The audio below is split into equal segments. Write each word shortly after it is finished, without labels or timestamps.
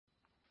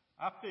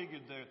I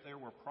figured that there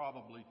were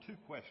probably two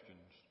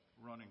questions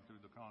running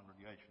through the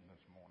congregation this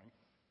morning.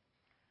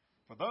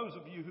 For those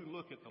of you who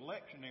look at the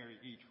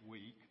lectionary each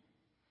week,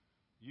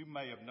 you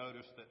may have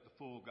noticed that the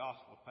full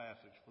gospel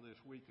passage for this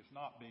week is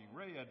not being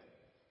read,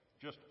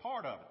 just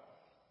part of it.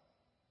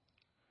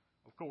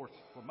 Of course,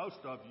 for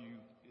most of you,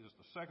 is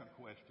the second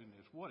question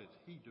is, what is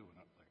he doing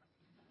up there?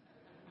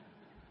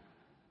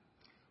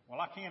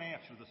 Well, I can't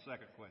answer the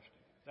second question.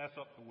 That's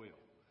up to Will.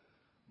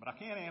 But I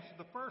can't answer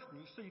the first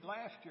one. You see,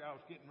 last year I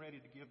was getting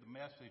ready to give the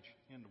message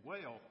in the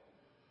well,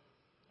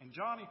 and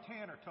Johnny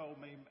Tanner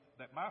told me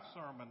that my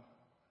sermon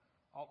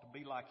ought to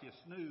be like his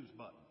snooze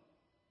button,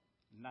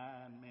 9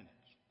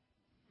 minutes.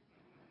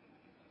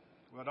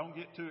 Well, don't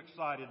get too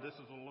excited. This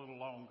is a little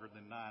longer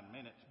than 9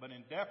 minutes. But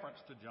in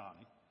deference to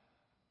Johnny,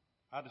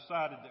 I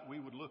decided that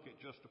we would look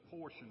at just a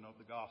portion of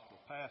the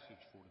gospel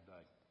passage for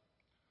today.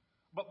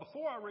 But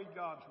before I read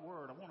God's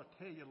Word, I want to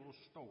tell you a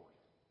little story.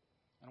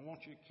 And I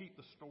want you to keep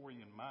the story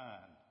in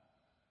mind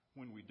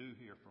when we do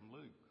hear from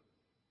Luke.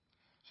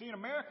 See, an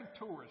American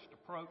tourist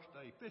approached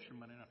a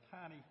fisherman in a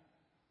tiny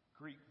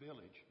Greek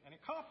village, and he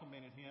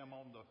complimented him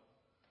on the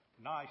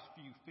nice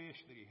few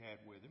fish that he had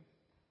with him.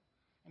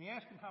 And he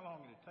asked him how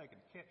long it had taken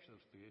to catch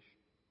those fish.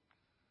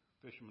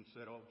 The fisherman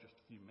said, just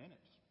a few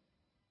minutes.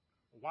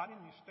 Well, why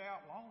didn't you stay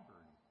out longer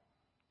and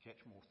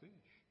catch more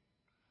fish?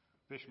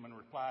 The fisherman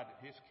replied that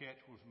his catch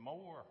was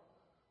more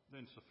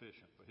than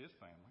sufficient for his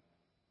family.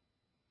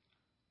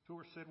 The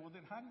tourist said, well,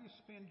 then how do you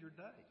spend your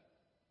day?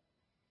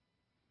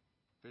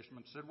 The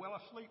fisherman said, well,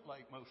 I sleep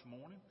late most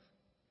mornings.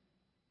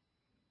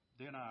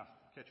 Then I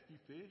catch a few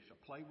fish, I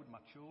play with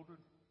my children,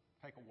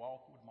 take a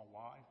walk with my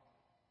wife,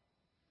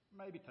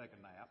 maybe take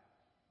a nap.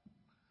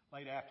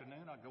 Late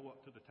afternoon, I go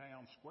up to the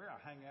town square, I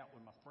hang out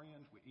with my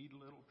friends, we eat a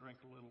little, drink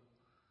a little,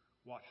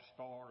 watch the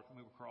stars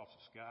move across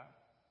the sky.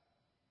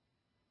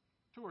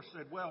 The tourist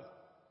said, well,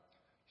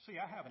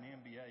 see, I have an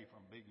MBA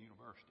from a big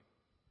university,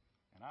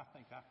 and I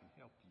think I can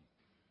help you.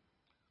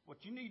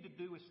 What you need to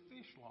do is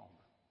fish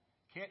longer.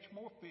 Catch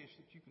more fish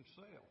that you can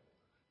sell.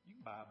 You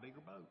can buy a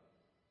bigger boat.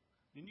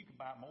 Then you can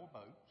buy more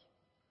boats.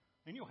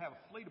 Then you'll have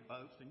a fleet of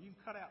boats, and you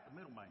can cut out the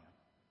middleman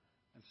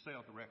and sell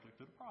directly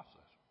to the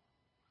processor.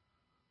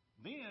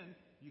 Then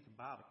you can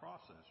buy the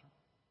processor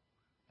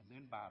and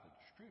then buy the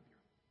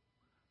distributor.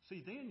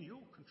 See, then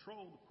you'll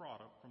control the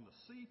product from the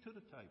sea to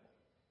the table.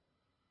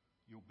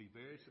 You'll be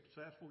very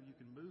successful. You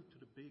can move to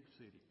the big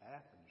city,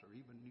 Athens, or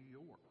even New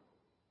York.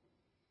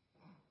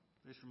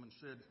 The fisherman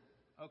said,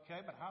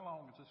 okay, but how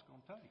long is this going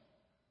to take?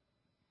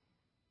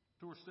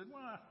 The tourist said,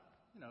 well,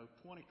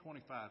 20,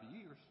 25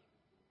 years.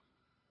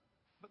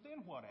 But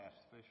then what,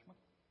 asked the fisherman?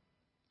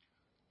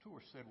 The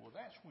tourist said, well,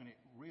 that's when it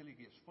really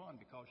gets fun,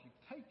 because you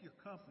take your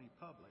company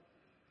public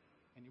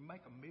and you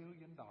make $1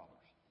 million. The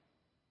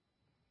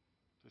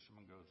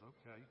fisherman goes,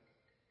 okay,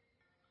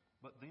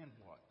 but then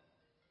what?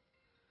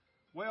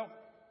 Well,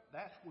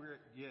 that's where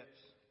it gets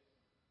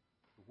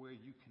to where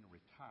you can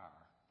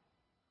retire.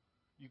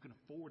 You can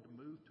afford to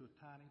move to a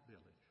tiny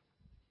village.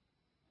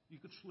 You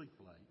can sleep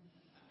late,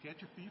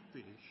 catch a few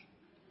fish,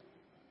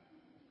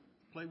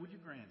 play with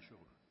your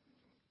grandchildren.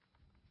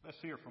 Let's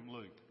hear from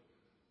Luke.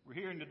 We're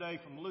hearing today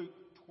from Luke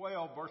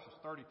 12, verses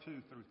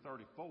 32 through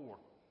 34.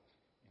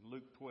 In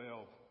Luke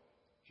 12,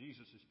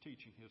 Jesus is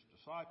teaching his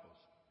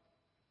disciples.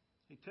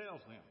 He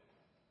tells them,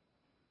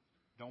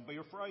 don't be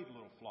afraid,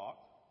 little flock,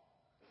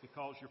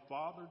 because your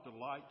Father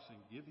delights in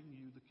giving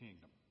you the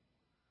kingdom.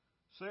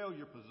 Sell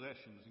your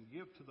possessions and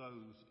give to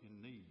those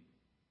in need.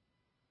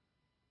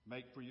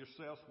 Make for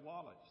yourselves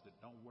wallets that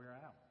don't wear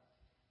out,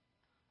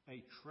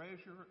 a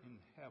treasure in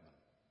heaven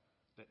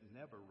that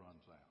never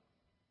runs out.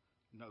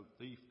 No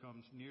thief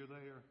comes near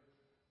there,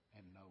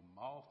 and no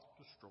moth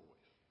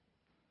destroys.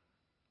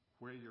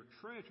 Where your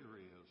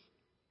treasure is,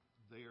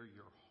 there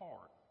your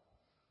heart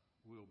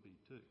will be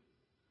too.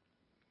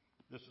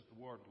 This is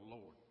the word of the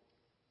Lord.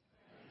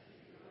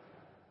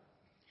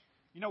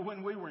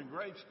 When we were in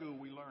grade school,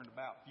 we learned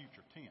about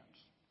future tense.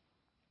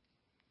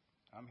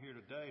 I'm here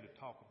today to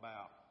talk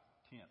about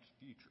tense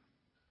future.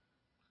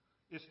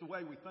 It's the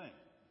way we think.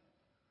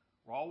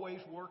 We're always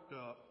worked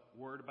up,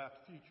 worried about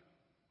the future.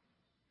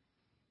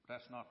 But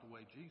that's not the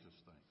way Jesus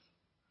thinks.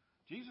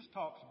 Jesus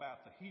talks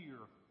about the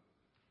here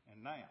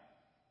and now.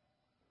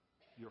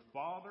 Your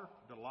Father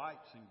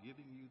delights in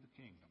giving you the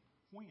kingdom.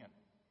 When?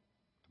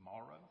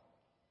 Tomorrow?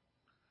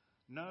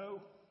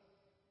 No.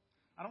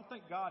 I don't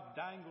think God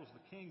dangles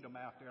the kingdom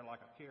out there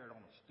like a carrot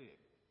on a stick.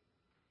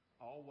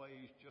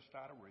 Always just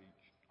out of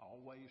reach.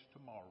 Always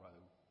tomorrow.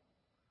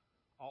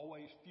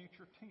 Always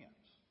future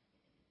tense.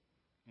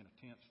 In a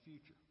tense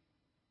future.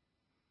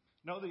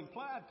 No, the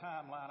implied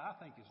timeline, I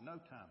think, is no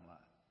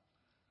timeline.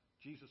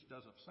 Jesus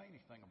doesn't say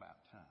anything about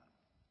time.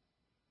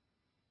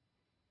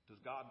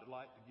 Does God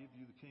delight to give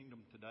you the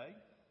kingdom today,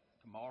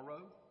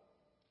 tomorrow,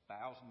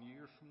 1,000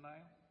 years from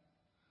now?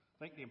 I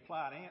think the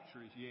implied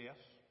answer is yes.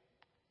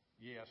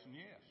 Yes and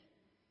yes.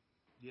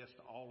 Yes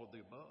to all of the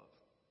above.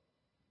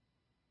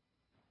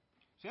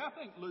 See, I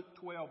think Luke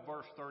 12,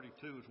 verse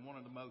 32 is one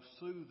of the most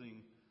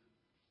soothing,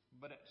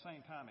 but at the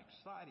same time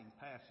exciting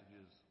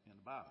passages in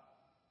the Bible.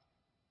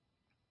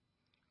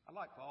 I'd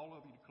like for all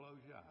of you to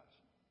close your eyes.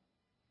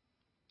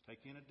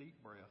 Take in a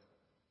deep breath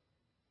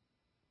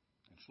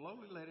and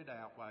slowly let it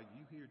out while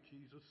you hear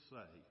Jesus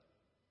say,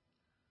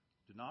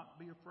 "Do not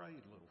be afraid,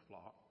 little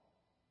flock,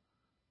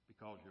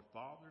 because your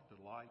Father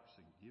delights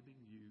in giving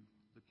you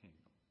the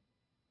kingdom."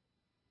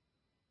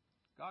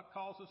 God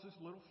calls us his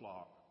little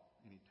flock,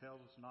 and he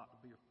tells us not to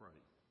be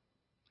afraid.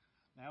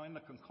 Now, in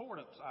the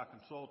concordance I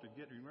consulted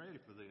getting ready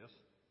for this,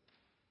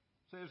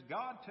 it says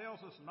God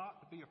tells us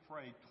not to be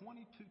afraid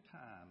 22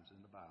 times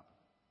in the Bible.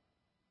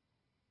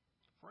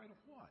 Afraid of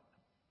what?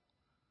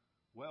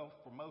 Well,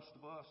 for most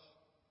of us,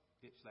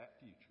 it's that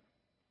future,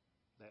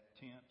 that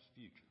tense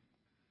future.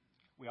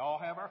 We all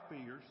have our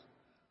fears,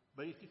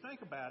 but if you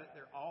think about it,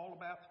 they're all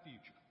about the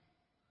future.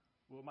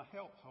 Will my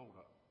health hold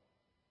up?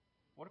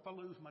 What if I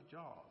lose my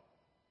job?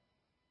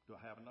 Do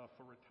I have enough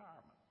for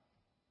retirement?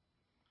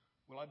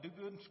 Will I do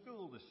good in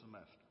school this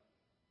semester?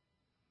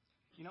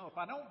 You know, if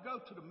I don't go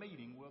to the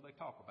meeting, will they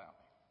talk about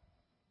me?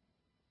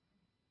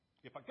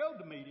 If I go to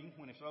the meeting,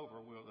 when it's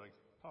over, will they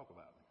talk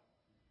about me?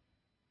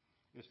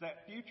 It's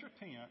that future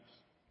tense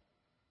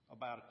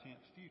about a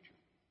tense future.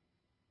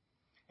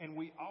 And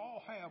we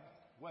all have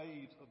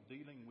ways of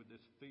dealing with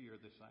this fear,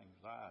 this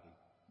anxiety.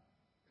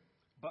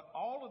 But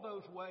all of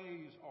those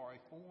ways are a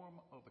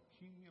form of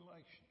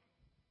accumulation.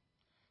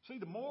 See,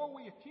 the more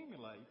we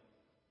accumulate,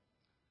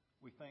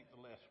 we think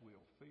the less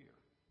we'll fear.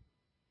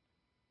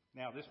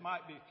 Now, this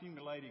might be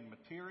accumulating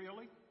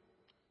materially,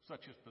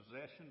 such as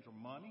possessions or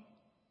money,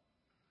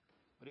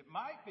 but it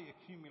might be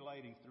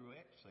accumulating through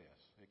excess,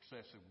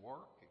 excessive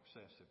work,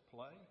 excessive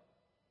play,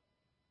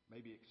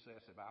 maybe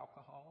excessive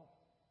alcohol,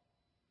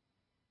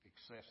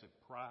 excessive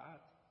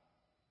pride.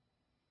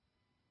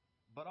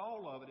 But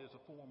all of it is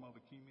a form of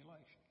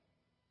accumulation.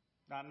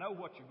 Now, I know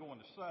what you're going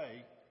to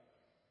say.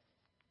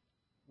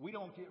 We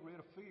don't get rid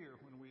of fear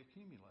when we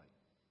accumulate.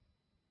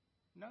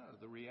 No,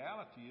 the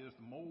reality is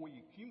the more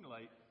we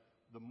accumulate,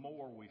 the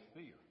more we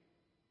fear.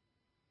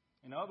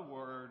 In other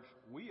words,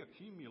 we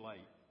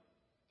accumulate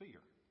fear.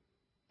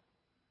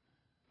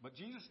 But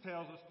Jesus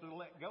tells us to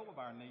let go of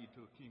our need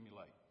to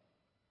accumulate.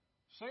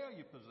 Sell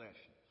your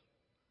possessions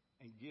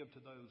and give to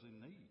those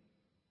in need.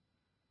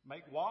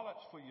 Make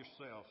wallets for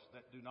yourselves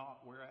that do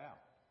not wear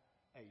out,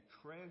 a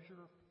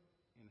treasure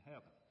in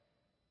heaven.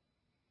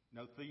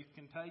 No thief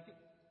can take it.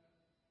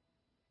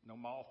 No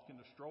moth can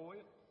destroy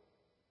it.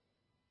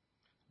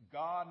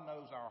 God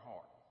knows our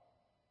heart.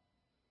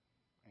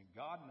 And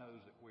God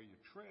knows that where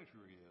your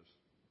treasure is,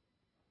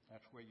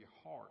 that's where your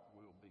heart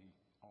will be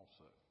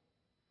also.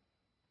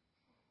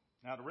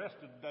 Now, the rest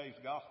of today's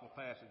gospel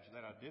passage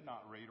that I did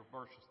not read are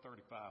verses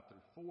 35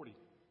 through 40.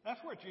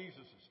 That's where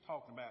Jesus is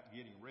talking about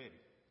getting ready.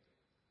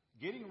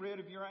 Getting rid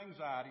of your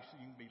anxiety so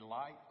you can be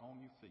light on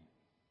your feet.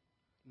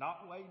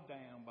 Not weighed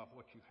down by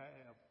what you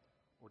have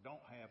or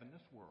don't have in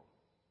this world.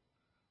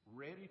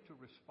 Ready to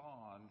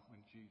respond when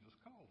Jesus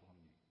calls on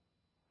you.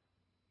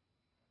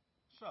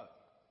 So,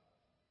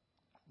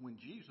 when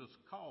Jesus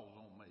calls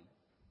on me,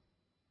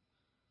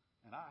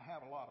 and I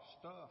have a lot of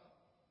stuff,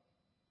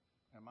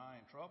 am I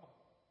in trouble?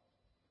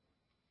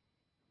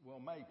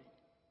 Well, maybe.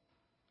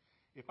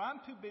 If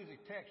I'm too busy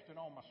texting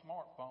on my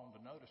smartphone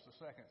to notice the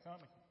second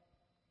coming,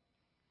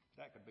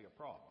 that could be a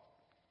problem.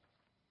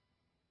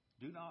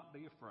 Do not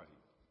be afraid.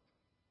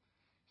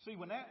 See,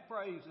 when that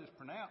phrase is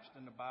pronounced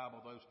in the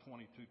Bible those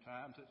 22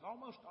 times, it's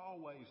almost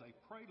always a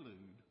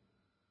prelude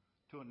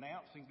to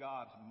announcing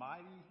God's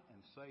mighty and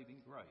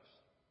saving grace.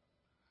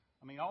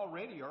 I mean,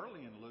 already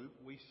early in Luke,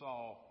 we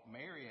saw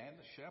Mary and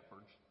the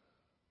shepherds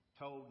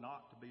told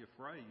not to be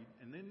afraid,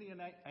 and then the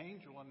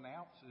angel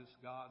announces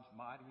God's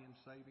mighty and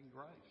saving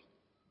grace,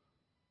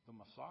 the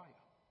Messiah.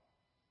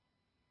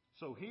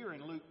 So here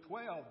in Luke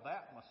 12,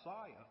 that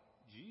Messiah,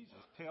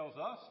 Jesus, tells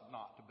us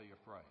not to be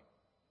afraid.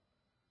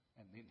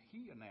 And then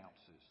he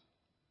announces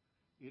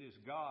it is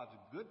God's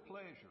good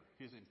pleasure,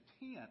 his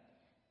intent,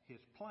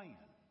 his plan,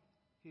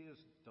 his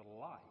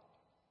delight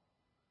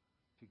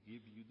to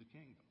give you the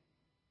kingdom.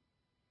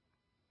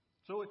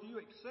 So if you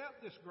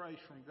accept this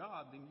grace from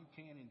God, then you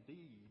can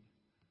indeed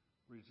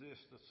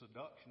resist the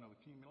seduction of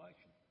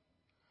accumulation,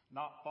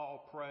 not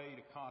fall prey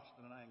to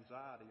constant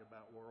anxiety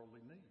about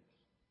worldly needs.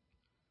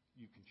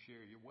 You can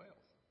share your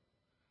wealth.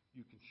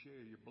 You can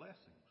share your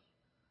blessings.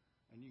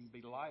 And you can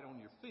be light on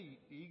your feet,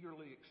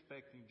 eagerly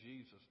expecting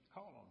Jesus to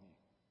call on you.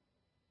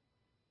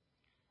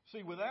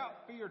 See,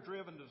 without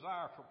fear-driven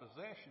desire for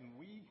possession,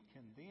 we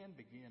can then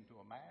begin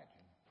to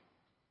imagine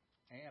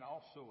and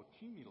also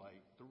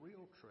accumulate the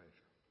real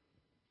treasure.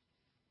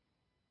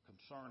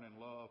 Concern and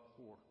love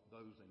for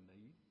those in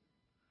need.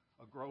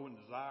 A growing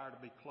desire to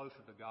be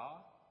closer to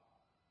God.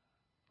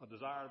 A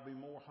desire to be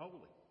more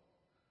holy.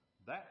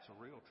 That's a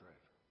real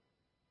treasure.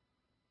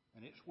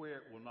 And it's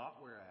where it will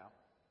not wear out,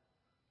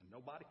 and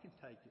nobody can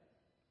take it,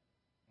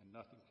 and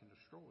nothing can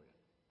destroy it.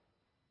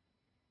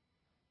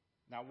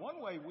 Now, one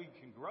way we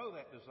can grow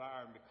that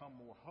desire and become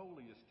more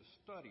holy is to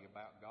study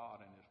about God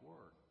and His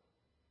Word.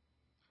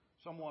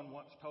 Someone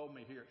once told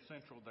me here at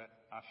Central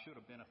that I should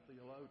have been a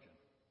theologian.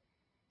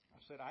 I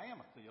said, I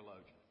am a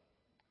theologian.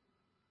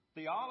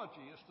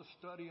 Theology is the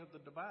study of the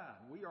divine.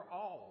 We are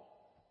all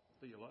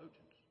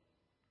theologians.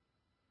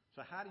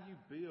 So how do you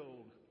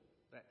build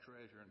that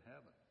treasure in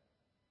heaven?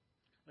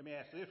 Let me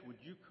ask this. Would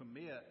you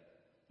commit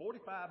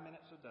 45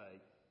 minutes a day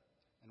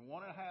and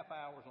 1.5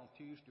 hours on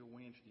Tuesday or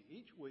Wednesday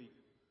each week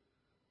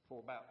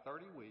for about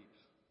 30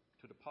 weeks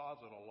to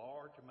deposit a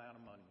large amount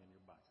of money in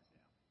your bank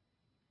account?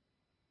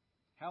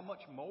 How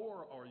much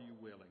more are you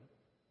willing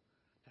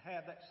to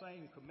have that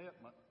same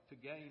commitment to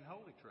gain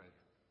holy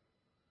treasure,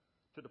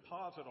 to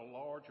deposit a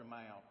large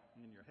amount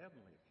in your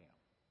heavenly account?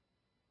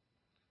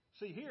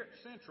 See, here at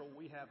Central,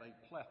 we have a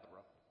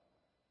plethora.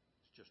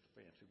 It's just a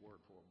fancy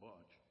word for a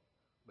bunch,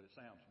 but it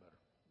sounds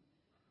better.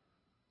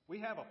 We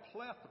have a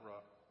plethora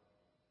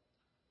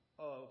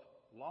of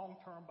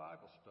long-term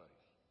Bible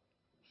studies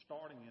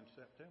starting in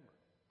September.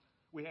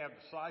 We have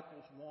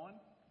Disciples 1.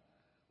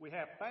 We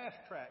have Fast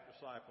Track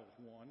Disciples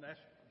 1.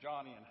 That's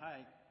Johnny and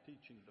Hank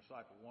teaching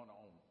Disciple 1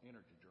 on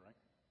energy drink.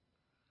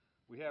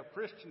 We have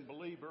Christian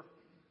Believer,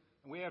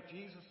 and we have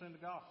Jesus in the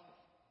Gospel.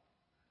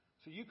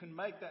 So you can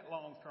make that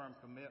long-term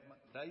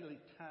commitment, daily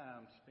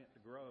time spent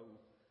to grow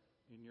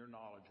in your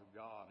knowledge of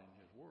God and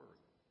His Word.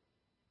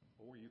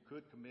 Or you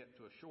could commit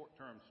to a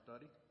short-term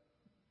study.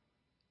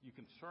 You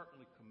can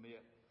certainly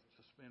commit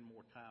to spend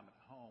more time at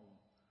home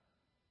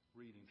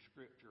reading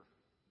Scripture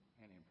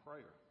and in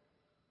prayer.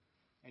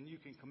 And you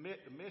can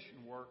commit to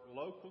mission work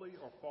locally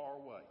or far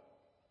away.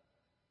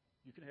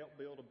 You can help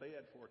build a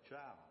bed for a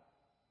child,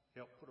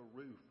 help put a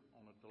roof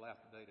on a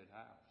dilapidated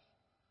house.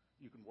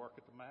 You can work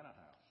at the Manor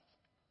House.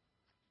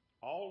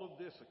 All of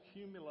this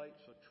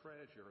accumulates a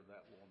treasure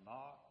that will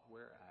not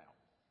wear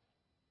out.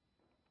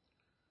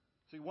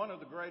 See, one of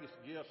the greatest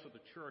gifts of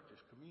the church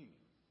is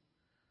communion,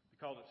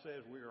 because it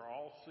says we are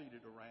all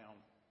seated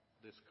around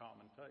this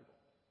common table.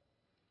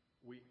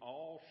 We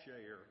all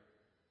share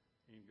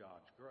in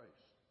God's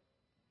grace.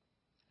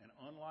 And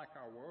unlike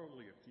our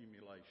worldly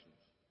accumulations,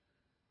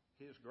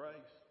 His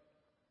grace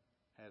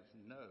has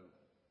no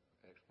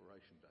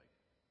expiration date.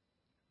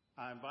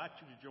 I invite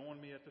you to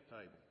join me at the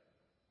table.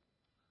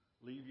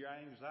 Leave your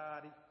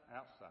anxiety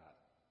outside.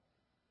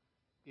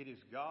 It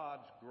is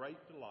God's great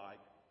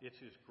delight. It's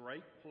His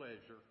great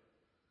pleasure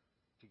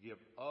to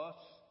give us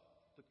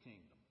the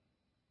kingdom.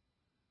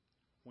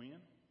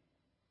 When?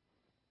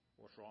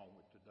 What's wrong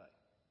with today?